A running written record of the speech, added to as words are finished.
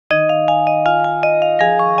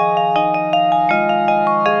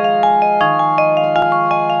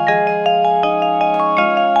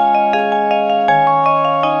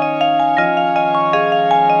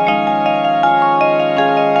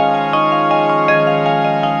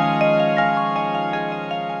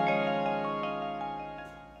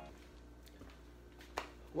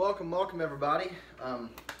everybody.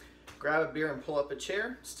 Grab a beer and pull up a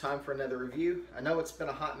chair. It's time for another review. I know it's been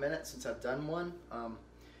a hot minute since I've done one.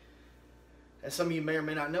 As some of you may or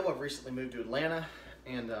may not know, I've recently moved to Atlanta,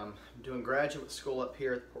 and I'm doing graduate school up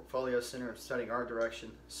here at the Portfolio Center. I'm studying art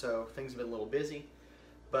direction, so things have been a little busy.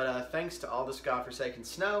 But thanks to all this godforsaken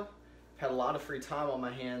snow, I've had a lot of free time on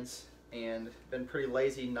my hands and been pretty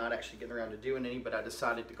lazy not actually getting around to doing any, but I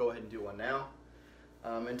decided to go ahead and do one now.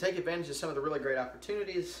 And take advantage of some of the really great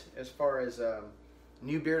opportunities as far as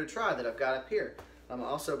new beer to try that I've got up here. I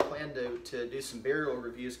also plan to do some burial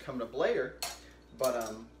reviews coming up later,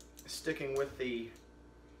 but sticking with the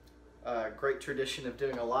great tradition of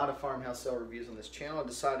doing a lot of Farmhouse Ale reviews on this channel, I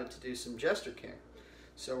decided to do some Jester King.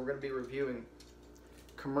 So we're going to be reviewing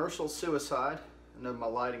Commercial Suicide. I know my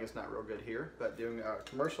lighting is not real good here, but doing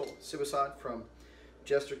Commercial Suicide from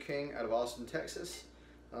Jester King out of Austin, Texas.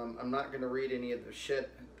 I'm not going to read any of the shit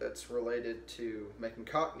that's related to making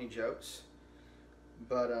Cockney jokes,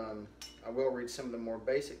 but I will read some of the more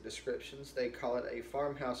basic descriptions. They call it a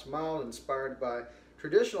Farmhouse Mild inspired by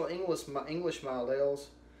traditional English mild ales.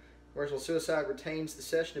 Commercial Suicide retains the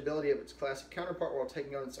sessionability of its classic counterpart while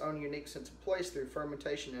taking on its own unique sense of place through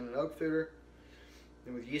fermentation in an oak foeder.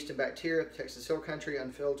 And with yeast and bacteria, the Texas Hill Country,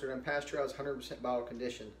 unfiltered and pasteurized, 100% bottle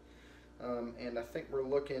conditioned. And I think we're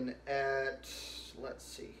looking at, let's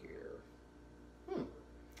see here.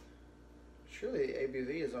 Surely the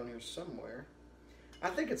ABV is on here somewhere. I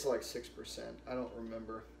think it's like 6%. I don't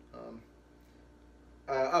remember.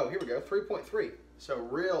 Oh, here we go, 3.3. So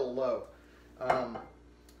real low.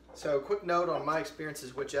 So quick note on my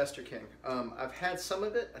experiences with Jester King. I've had some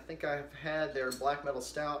of it. I think I've had their Black Metal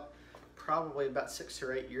Stout probably about 6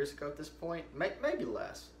 or 8 years ago at this point. Maybe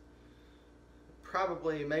less.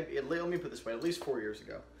 Probably, maybe, let me put it this way, at least 4 years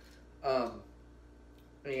ago.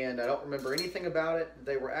 And I don't remember anything about it.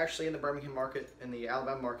 They were actually in the Birmingham market, in the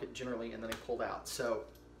Alabama market generally, and then they pulled out. So,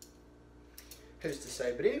 who's to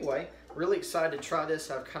say? But anyway, really excited to try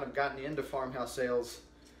this. I've kind of gotten into Farmhouse Ales,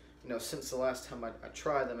 you know, since the last time I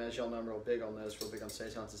tried them. As y'all know, I'm real big on those, real big on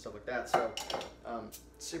Saisons and stuff like that. So,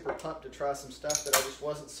 super pumped to try some stuff that I just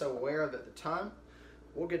wasn't so aware of at the time.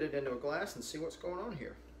 We'll get it into a glass and see what's going on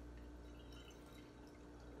here.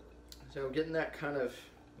 So getting that kind of,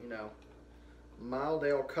 you know, mild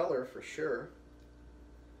ale color for sure.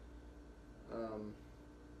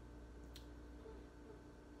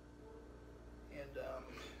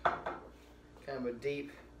 Kind of a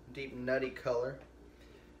deep nutty color.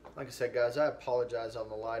 Like I said, guys, I apologize on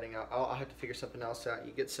the lighting. I'll have to figure something else out.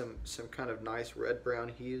 You get some kind of nice red-brown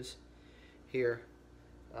hues here.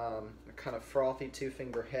 A kind of frothy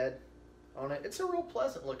two-finger head on it. It's a real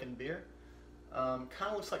pleasant-looking beer. Kind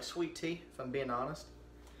of looks like sweet tea, if I'm being honest.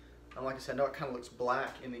 And like I said, I know it kind of looks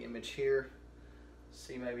black in the image here.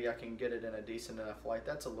 See, maybe I can get it in a decent enough light.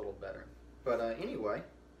 That's a little better. But anyway.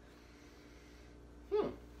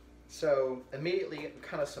 So immediately getting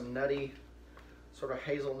kind of some nutty, sort of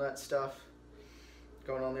hazelnut stuff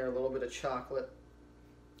going on there. A little bit of chocolate.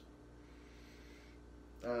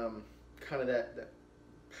 Kind of that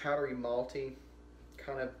powdery malty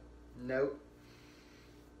kind of note.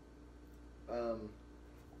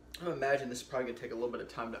 I imagine this is probably going to take a little bit of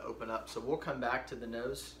time to open up, so we'll come back to the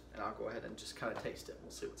nose and I'll go ahead and just kind of taste it.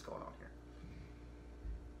 We'll see what's going on here.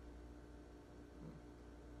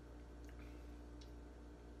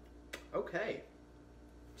 Okay,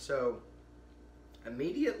 so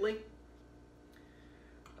immediately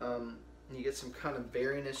you get some kind of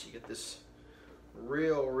berryness. You get this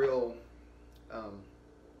real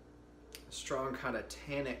strong kind of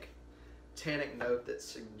tannic note that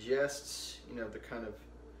suggests, you know, the kind of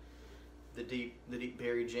the deep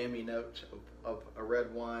berry jammy note of a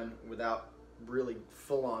red wine without really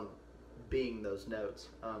full on being those notes.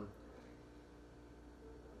 I've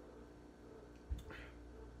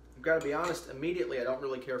got to be honest, immediately I don't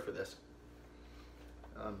really care for this.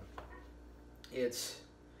 It's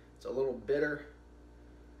a little bitter.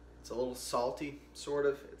 It's a little salty, sort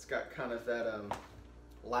of. It's got kind of that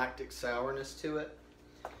lactic sourness to it.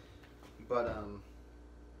 But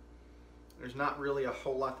there's not really a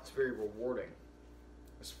whole lot that's very rewarding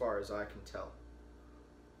as far as I can tell.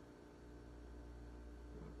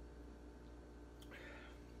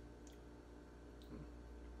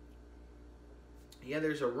 Yeah,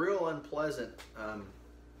 there's a real unpleasant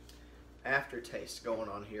aftertaste going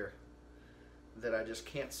on here that I just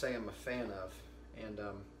can't say I'm a fan of. And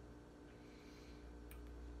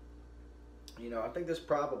you know, I think this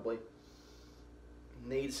probably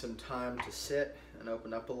needs some time to sit and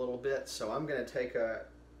open up a little bit, so I'm going to take a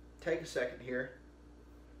second here,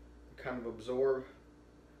 kind of absorb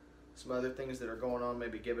some other things that are going on.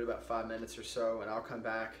 Maybe give it about 5 minutes or so, and I'll come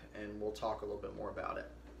back and we'll talk a little bit more about it.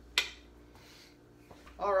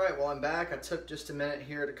 All right, well, I'm back. I took just a minute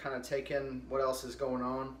here to kind of take in what else is going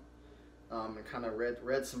on, and kind of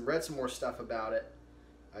read some more stuff about it,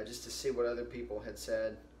 just to see what other people had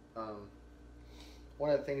said. One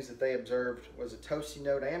of the things that they observed was a toasty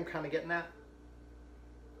note. I am kind of getting that.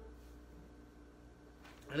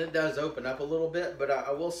 And it does open up a little bit, but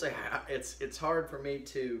I will say it's hard for me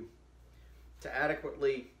to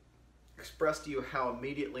adequately express to you how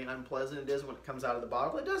immediately unpleasant it is when it comes out of the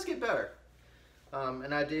bottle. It does get better.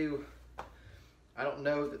 And I don't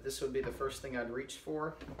know that this would be the first thing I'd reach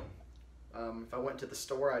for. If I went to the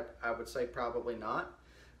store, I would say probably not.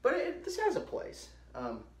 But this has a place.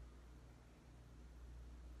 But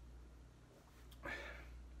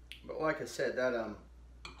like I said, that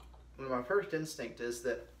my first instinct is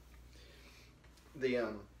that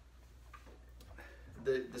the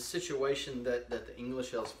situation that the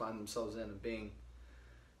English ales find themselves in, of being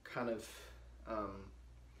kind of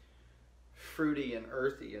fruity and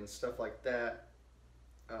earthy and stuff like that,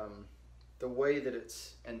 the way that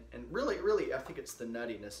it's, and really I think it's the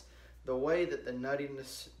nuttiness, the way that the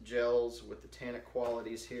nuttiness gels with the tannic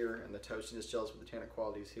qualities here and the toastiness gels with the tannic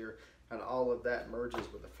qualities here, and all of that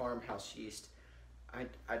merges with the farmhouse yeast. I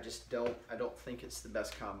just don't think it's the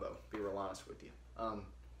best combo, to be real honest with you.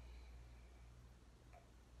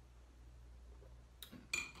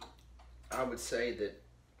 I would say that,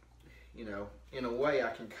 you know, in a way I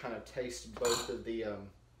can kind of taste both of the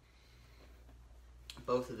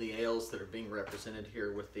ales that are being represented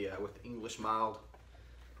here with the English Mild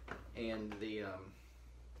and the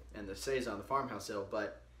Saison, the Farmhouse Ale,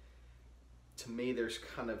 but to me there's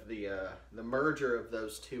kind of the merger of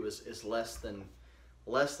those two is less than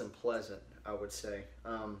pleasant, I would say.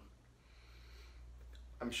 I'm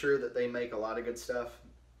sure that they make a lot of good stuff.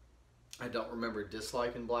 I don't remember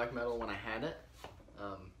disliking black metal when I had it.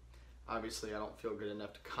 Obviously I don't feel good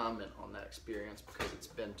enough to comment on that experience because it's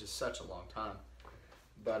been just such a long time.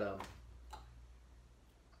 But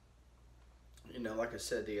you know, like I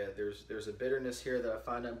said, there's a bitterness here that I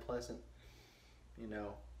find unpleasant. You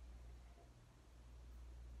know,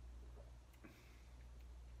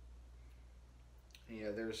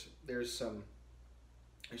 yeah, there's some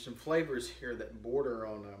flavors here that border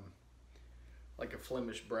on like a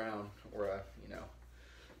Flemish brown or a, you know,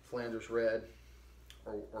 Flanders red,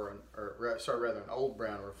 or rather an old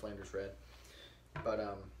brown or a Flanders red. But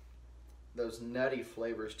those nutty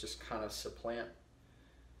flavors just kind of supplant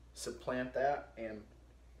that, and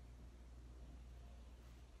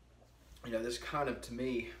you know, this kind of, to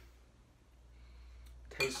me,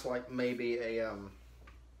 tastes like maybe a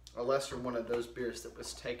lesser one of those beers that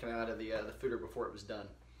was taken out of the foeder before it was done,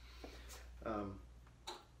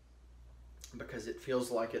 because it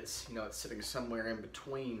feels like it's, you know, it's sitting somewhere in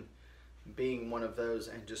between being one of those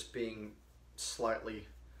and just being slightly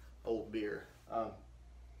old beer.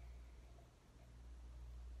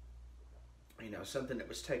 You know, something that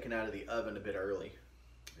was taken out of the oven a bit early.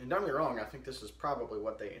 And don't get me wrong, I think this is probably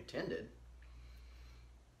what they intended.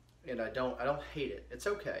 And I don't hate it. It's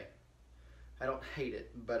okay. I don't hate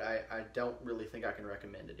it, but I don't really think I can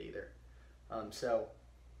recommend it either. So,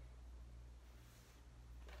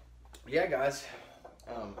 yeah, guys,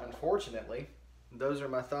 unfortunately, those are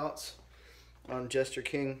my thoughts on Jester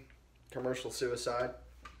King Commercial Suicide.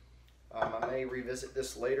 I may revisit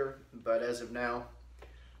this later, but as of now,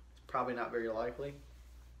 it's probably not very likely.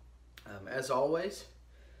 As always,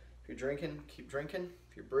 if you're drinking, keep drinking.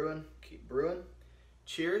 If you're brewing, keep brewing.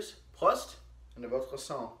 Cheers, Prost, and à votre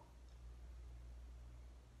sang.